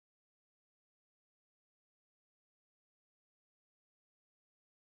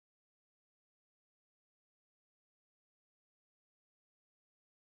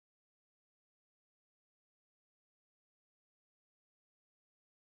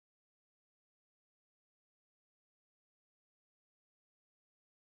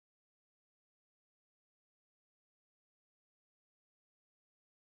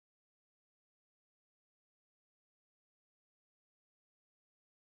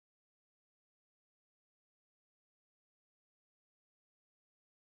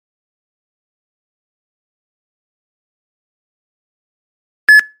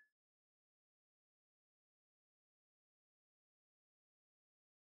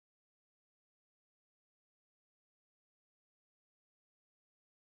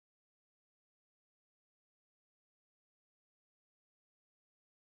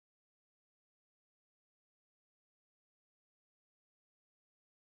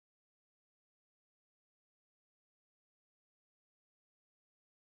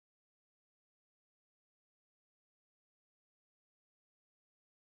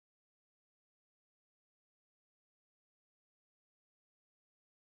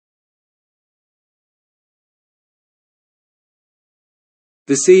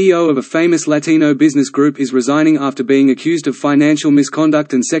The CEO of a famous Latino business group is resigning after being accused of financial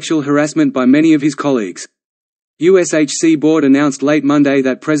misconduct and sexual harassment by many of his colleagues. USHC board announced late Monday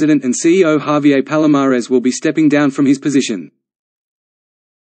that President and CEO Javier Palomares will be stepping down from his position.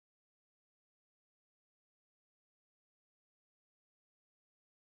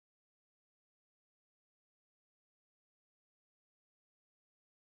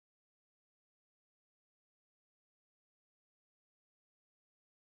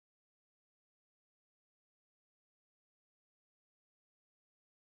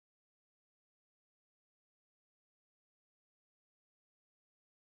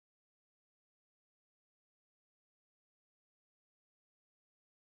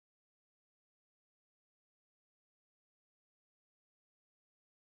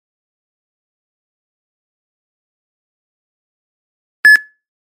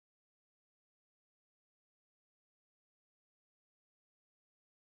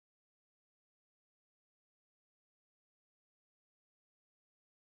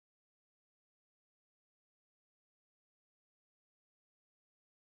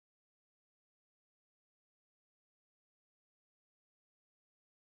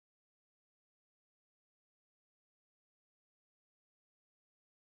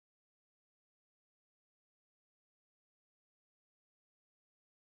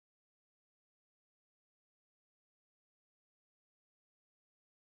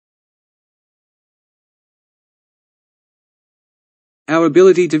 Our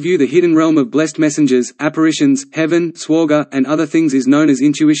ability to view the hidden realm of blessed messengers, apparitions, heaven, swarga, and other things is known as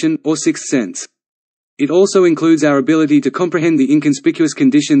intuition, or sixth sense. It also includes our ability to comprehend the inconspicuous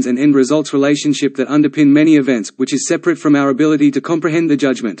conditions and end results relationship that underpin many events, which is separate from our ability to comprehend the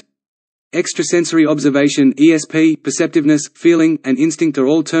judgment. Extrasensory observation, ESP, perceptiveness, feeling, and instinct are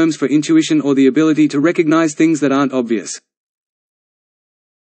all terms for intuition or the ability to recognize things that aren't obvious.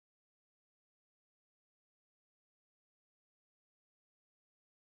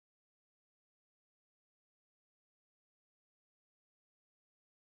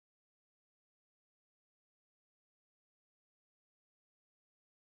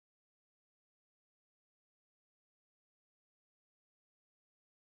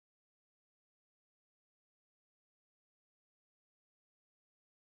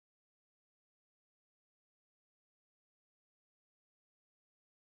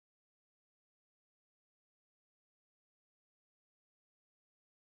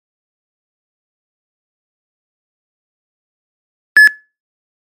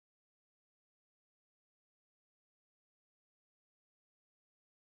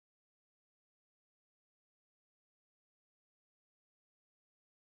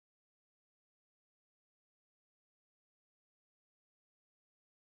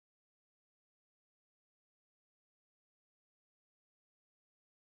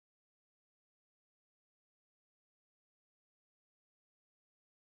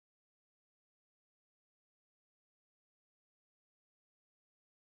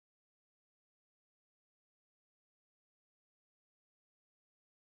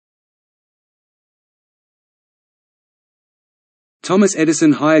 Thomas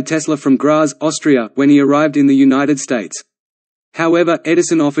Edison hired Tesla from Graz, Austria, when he arrived in the United States. However,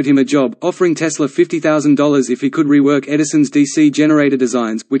 Edison offered him a job, offering Tesla $50,000 if he could rework Edison's DC generator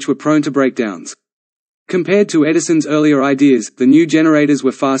designs, which were prone to breakdowns. Compared to Edison's earlier ideas, the new generators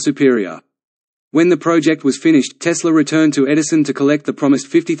were far superior. When the project was finished, Tesla returned to Edison to collect the promised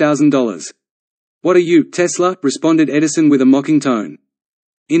 $50,000. "What are you, Tesla?" responded Edison with a mocking tone.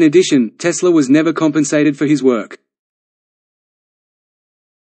 In addition, Tesla was never compensated for his work.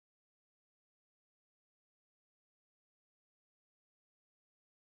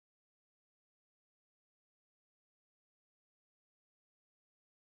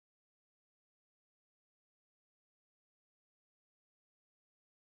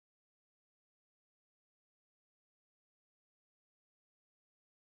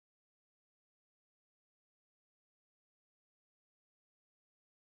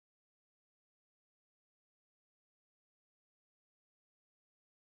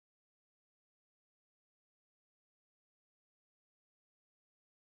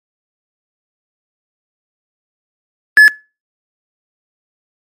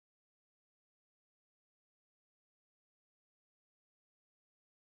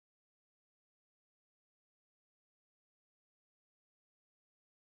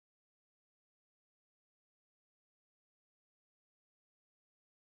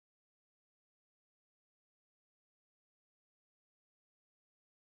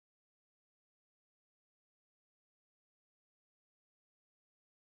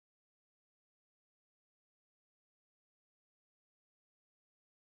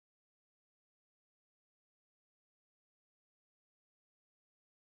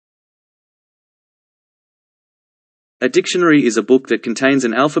 A dictionary is a book that contains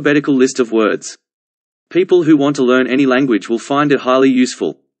an alphabetical list of words. People who want to learn any language will find it highly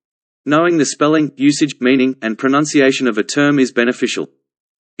useful. Knowing the spelling, usage, meaning, and pronunciation of a term is beneficial.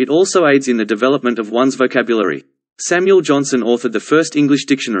 It also aids in the development of one's vocabulary. Samuel Johnson authored the first English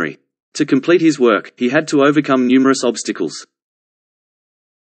dictionary. To complete his work, he had to overcome numerous obstacles.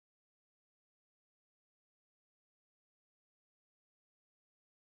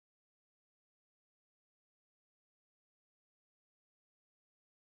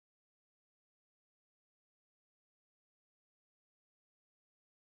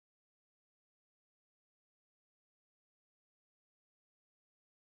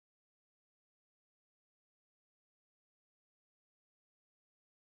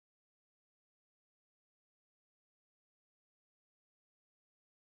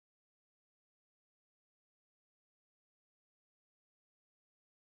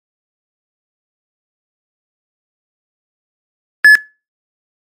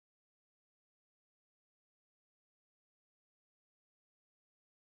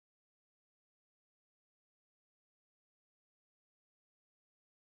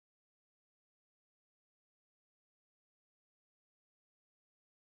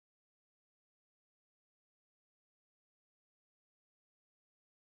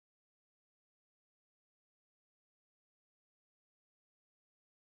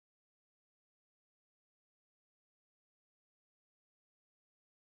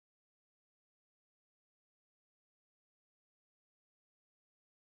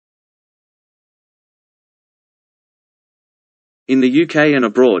 In the UK and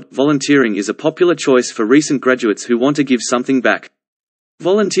abroad, volunteering is a popular choice for recent graduates who want to give something back.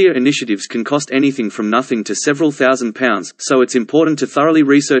 Volunteer initiatives can cost anything from nothing to several £1,000s, so it's important to thoroughly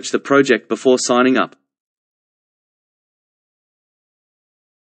research the project before signing up.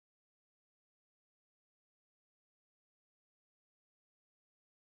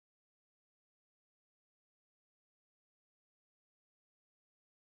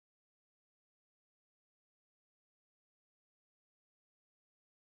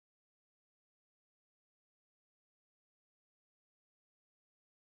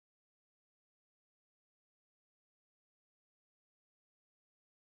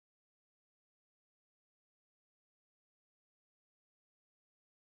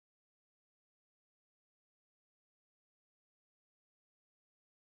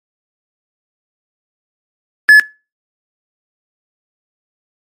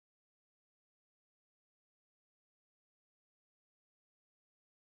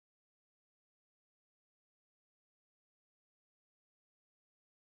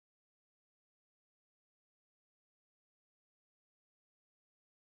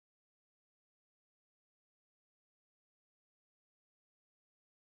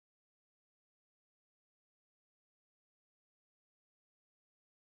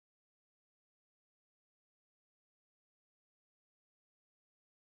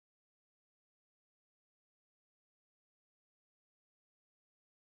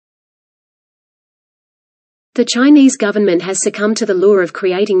 The Chinese government has succumbed to the lure of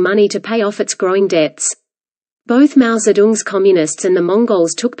creating money to pay off its growing debts. Both Mao Zedong's communists and the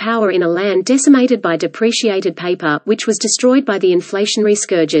Mongols took power in a land decimated by depreciated paper, which was destroyed by the inflationary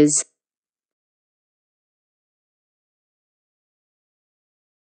scourges.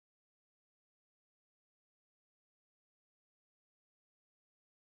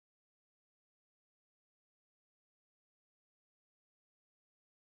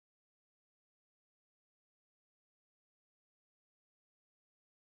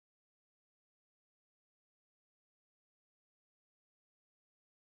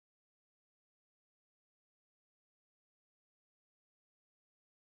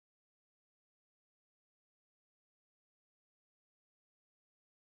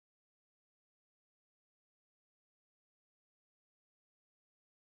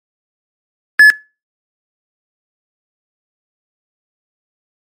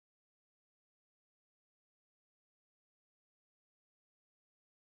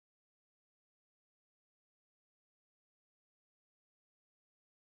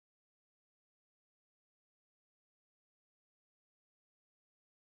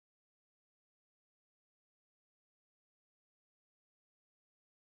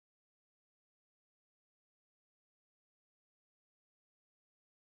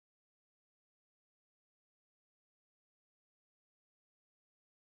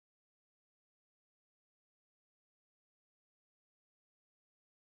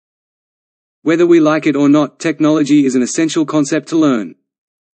 Whether we like it or not, technology is an essential concept to learn.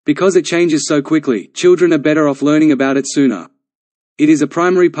 Because it changes so quickly, children are better off learning about it sooner. It is a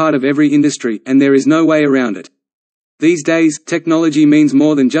primary part of every industry, and there is no way around it. These days, technology means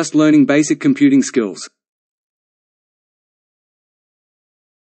more than just learning basic computing skills.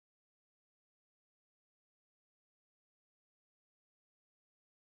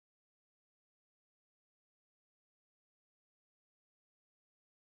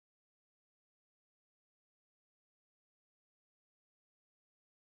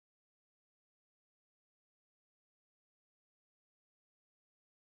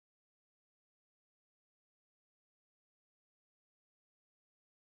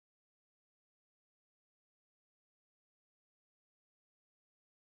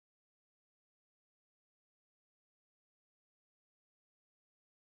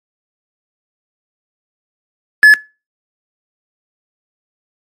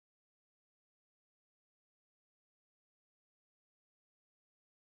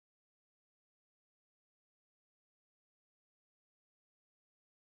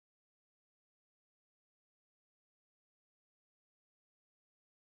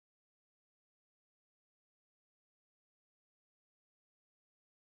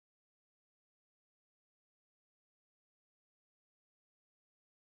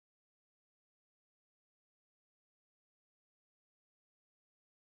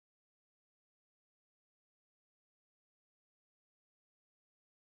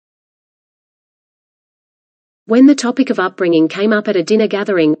 When the topic of upbringing came up at a dinner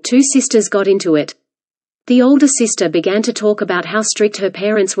gathering, two sisters got into it. The older sister began to talk about how strict her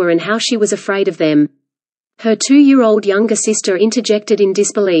parents were and how she was afraid of them. Her 2-year-old younger sister interjected in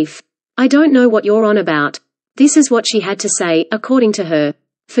disbelief. "I don't know what you're on about." This is what she had to say, according to her.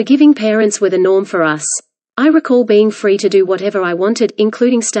 "Forgiving parents were the norm for us. I recall being free to do whatever I wanted,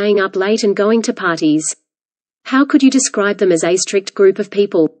 including staying up late and going to parties. How could you describe them as a strict group of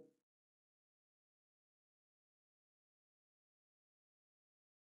people?"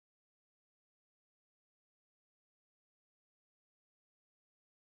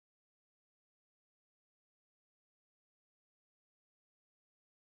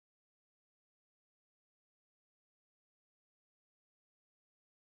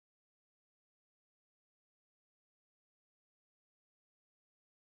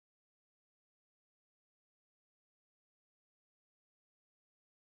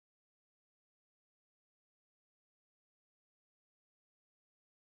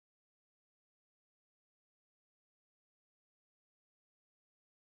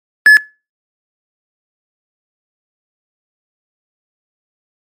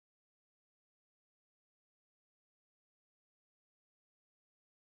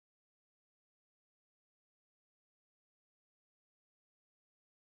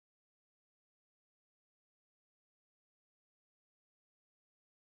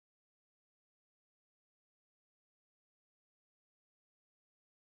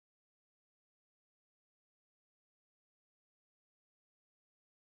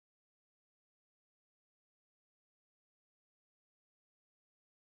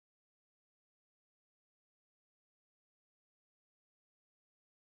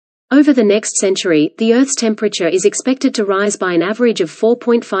 Over the next century, the Earth's temperature is expected to rise by an average of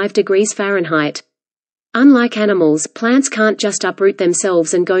 4.5 degrees Fahrenheit. Unlike animals, plants can't just uproot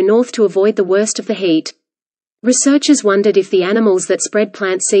themselves and go north to avoid the worst of the heat. Researchers wondered if the animals that spread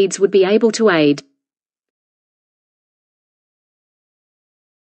plant seeds would be able to aid.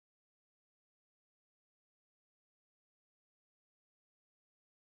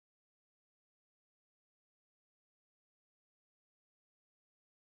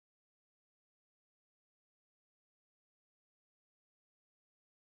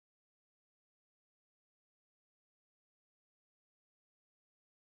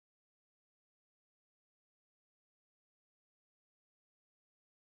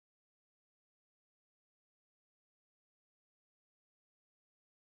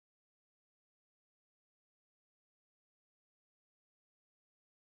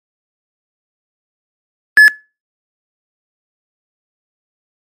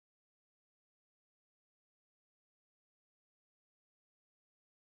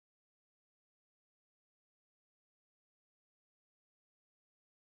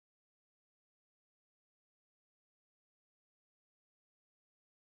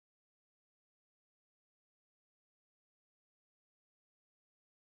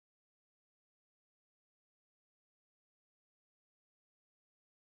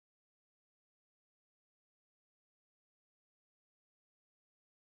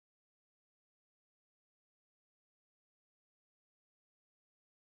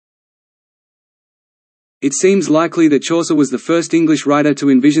 It seems likely that Chaucer was the first English writer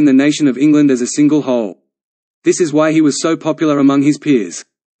to envision the nation of England as a single whole. This is why he was so popular among his peers.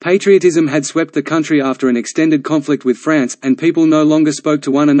 Patriotism had swept the country after an extended conflict with France, and people no longer spoke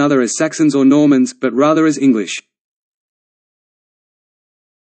to one another as Saxons or Normans, but rather as English.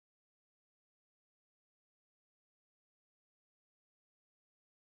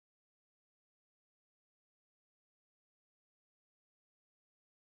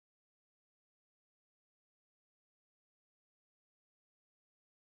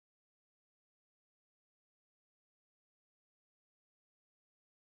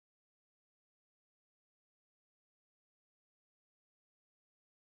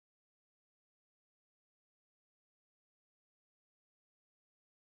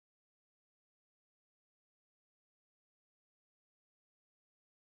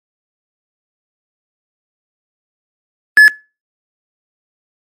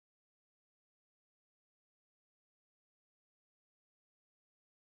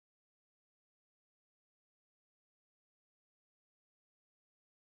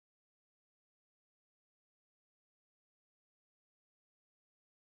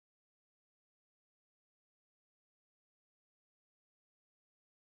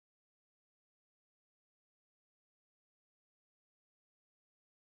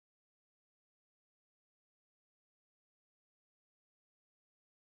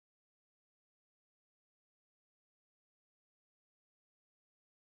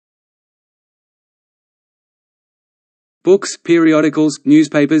 Books, periodicals,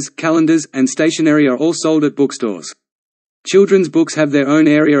 newspapers, calendars, and stationery are all sold at bookstores. Children's books have their own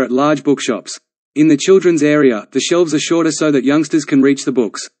area at large bookshops. In the children's area, the shelves are shorter so that youngsters can reach the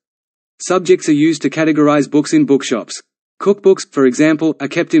books. Subjects are used to categorize books in bookshops. Cookbooks, for example, are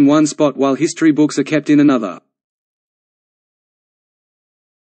kept in one spot while history books are kept in another.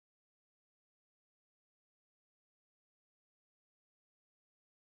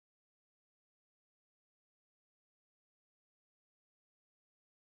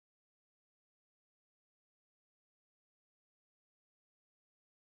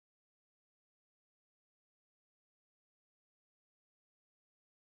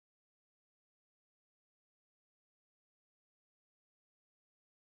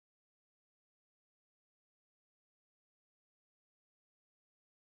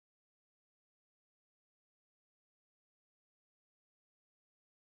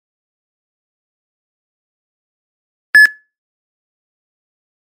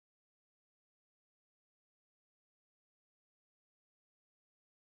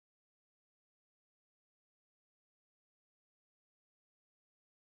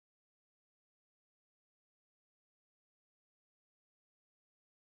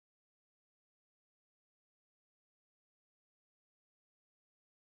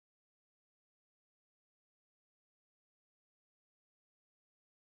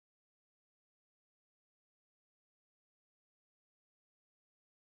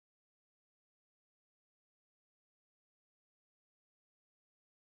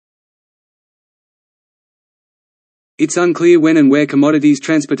 It's unclear when and where commodities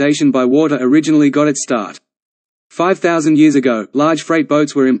transportation by water originally got its start. 5,000 years ago, large freight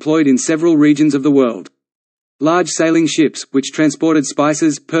boats were employed in several regions of the world. Large sailing ships, which transported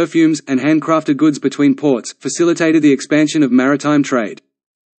spices, perfumes, and handcrafted goods between ports, facilitated the expansion of maritime trade.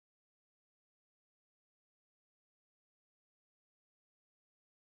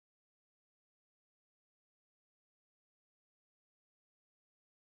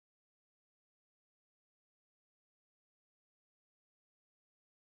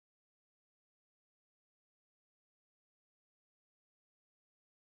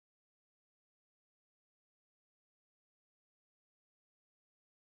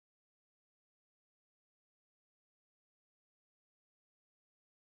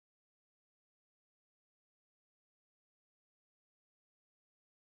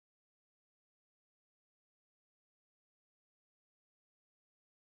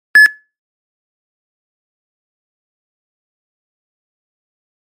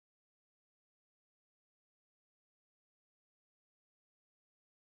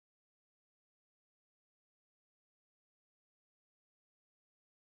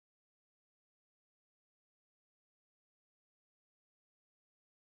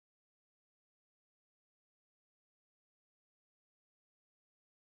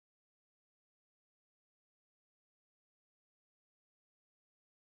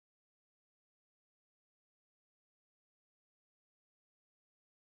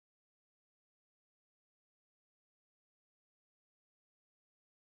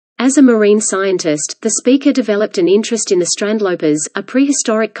 As a marine scientist, the speaker developed an interest in the strandlopers, a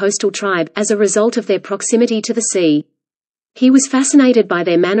prehistoric coastal tribe, as a result of their proximity to the sea. He was fascinated by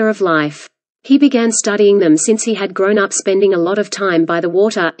their manner of life. He began studying them since he had grown up spending a lot of time by the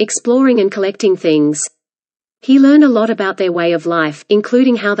water, exploring and collecting things. He learned a lot about their way of life,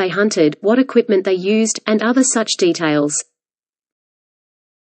 including how they hunted, what equipment they used, and other such details.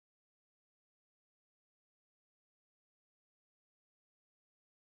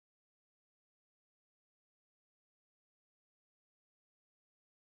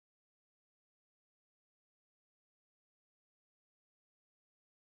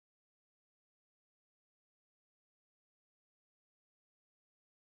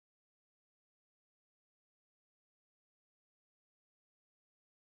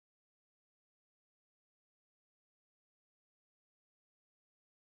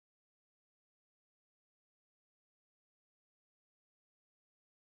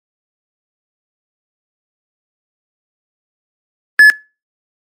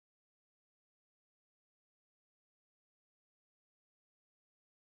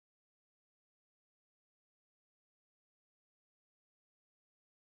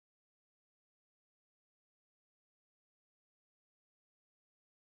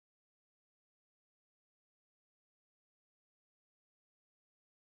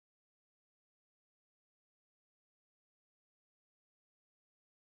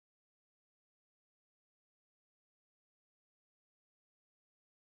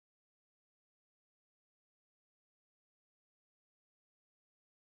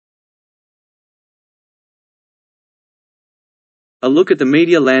 A look at the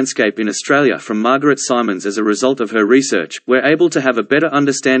media landscape in Australia from Margaret Simons. As a result of her research, we're able to have a better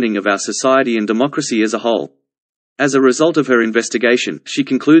understanding of our society and democracy as a whole. As a result of her investigation, she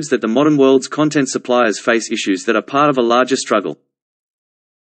concludes that the modern world's content suppliers face issues that are part of a larger struggle.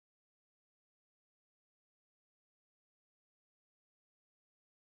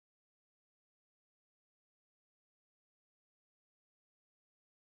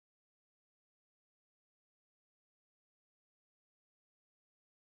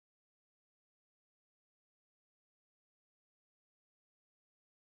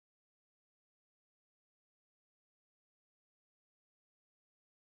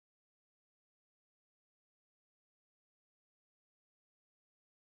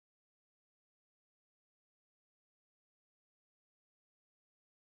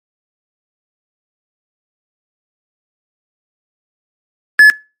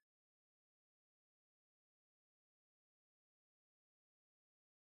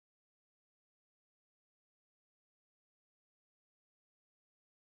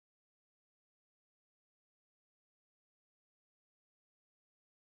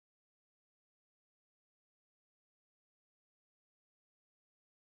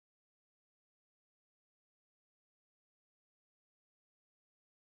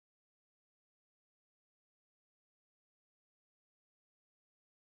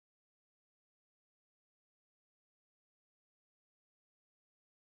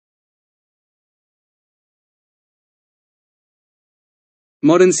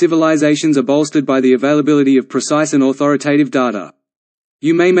 Modern civilizations are bolstered by the availability of precise and authoritative data.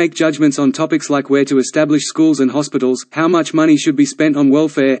 You may make judgments on topics like where to establish schools and hospitals, how much money should be spent on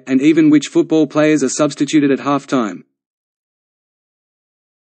welfare, and even which football players are substituted at half-time.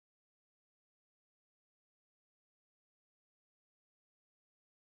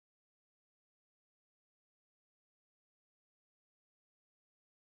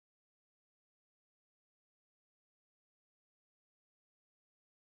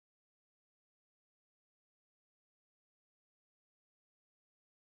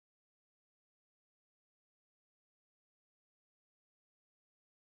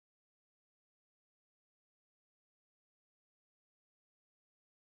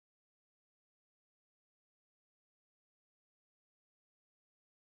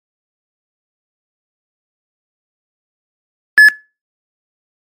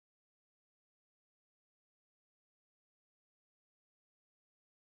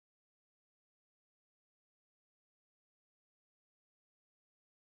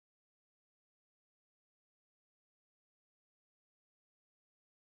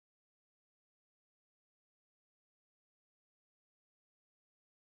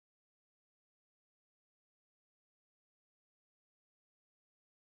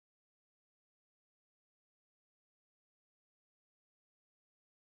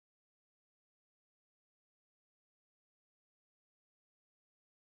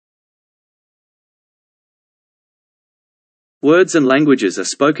 Words and languages are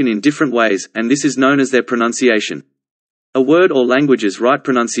spoken in different ways, and this is known as their pronunciation. A word or language's right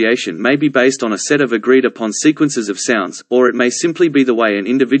pronunciation may be based on a set of agreed-upon sequences of sounds, or it may simply be the way an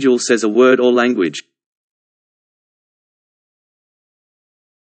individual says a word or language.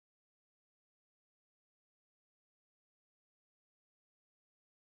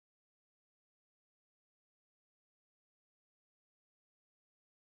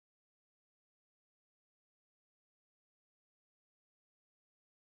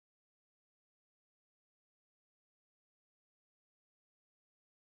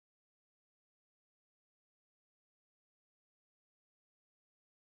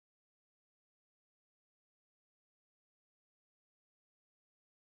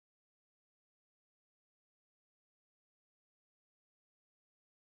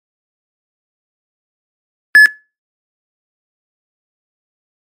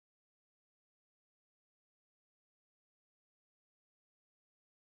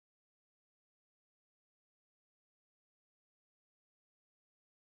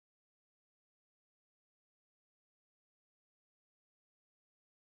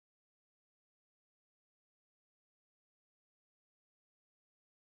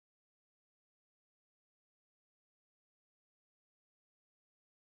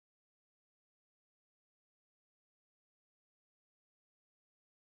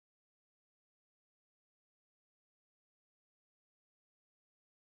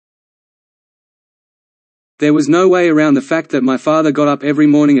 There was no way around the fact that my father got up every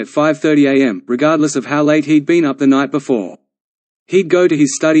morning at 5:30 a.m., regardless of how late he'd been up the night before. He'd go to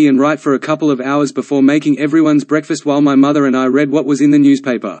his study and write for a couple of hours before making everyone's breakfast while my mother and I read what was in the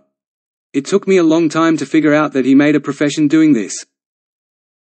newspaper. It took me a long time to figure out that he made a profession doing this.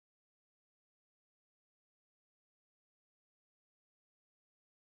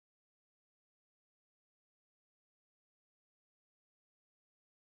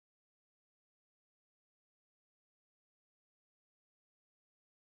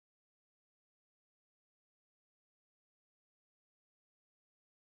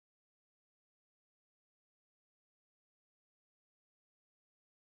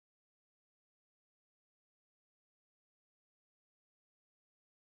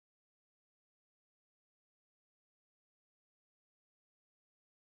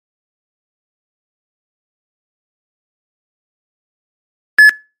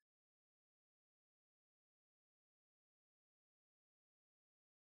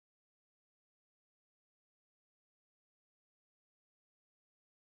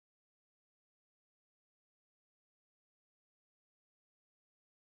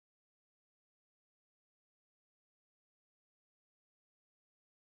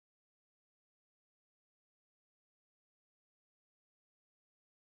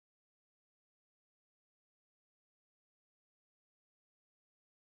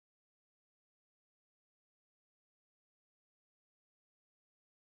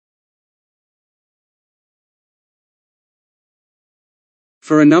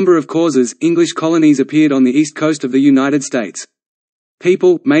 For a number of causes, English colonies appeared on the east coast of the United States.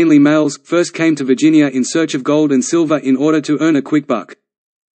 People, mainly males, first came to Virginia in search of gold and silver in order to earn a quick buck.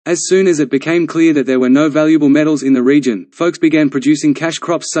 As soon as it became clear that there were no valuable metals in the region, folks began producing cash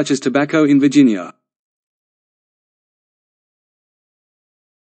crops such as tobacco in Virginia.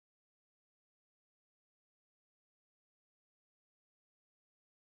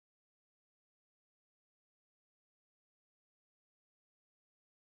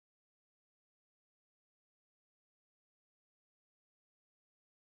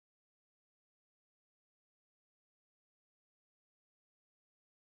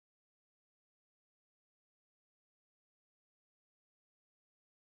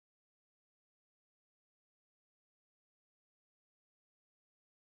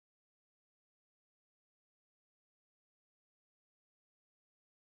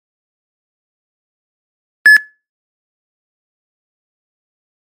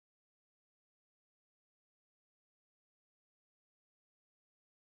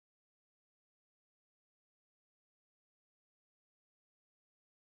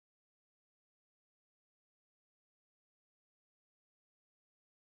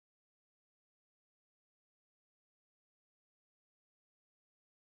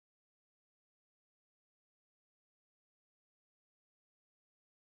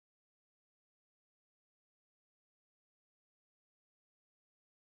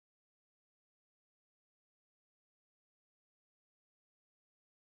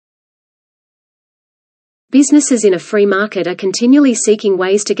 Businesses in a free market are continually seeking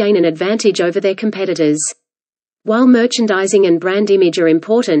ways to gain an advantage over their competitors. While merchandising and brand image are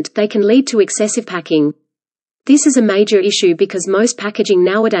important, they can lead to excessive packing. This is a major issue because most packaging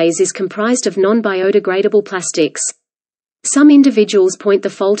nowadays is comprised of non-biodegradable plastics. Some individuals point the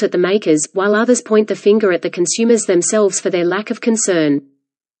fault at the makers, while others point the finger at the consumers themselves for their lack of concern.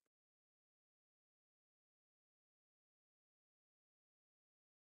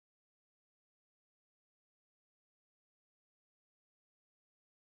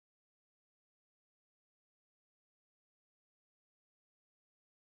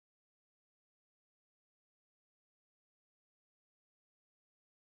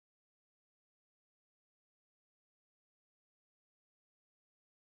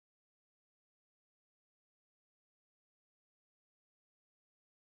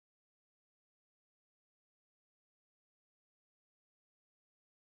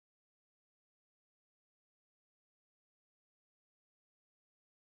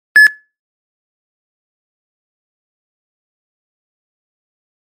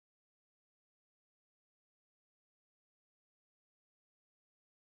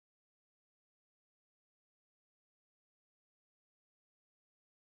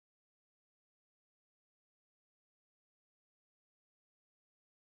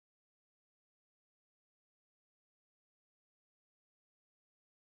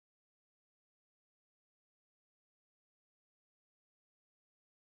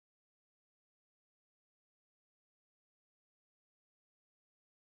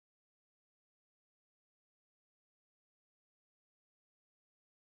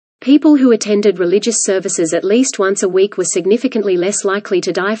 People who attended religious services at least once a week were significantly less likely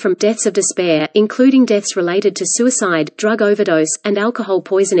to die from deaths of despair, including deaths related to suicide, drug overdose, and alcohol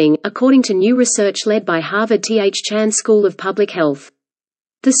poisoning, according to new research led by Harvard T.H. Chan School of Public Health.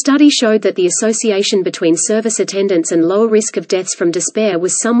 The study showed that the association between service attendance and lower risk of deaths from despair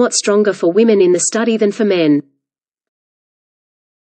was somewhat stronger for women in the study than for men.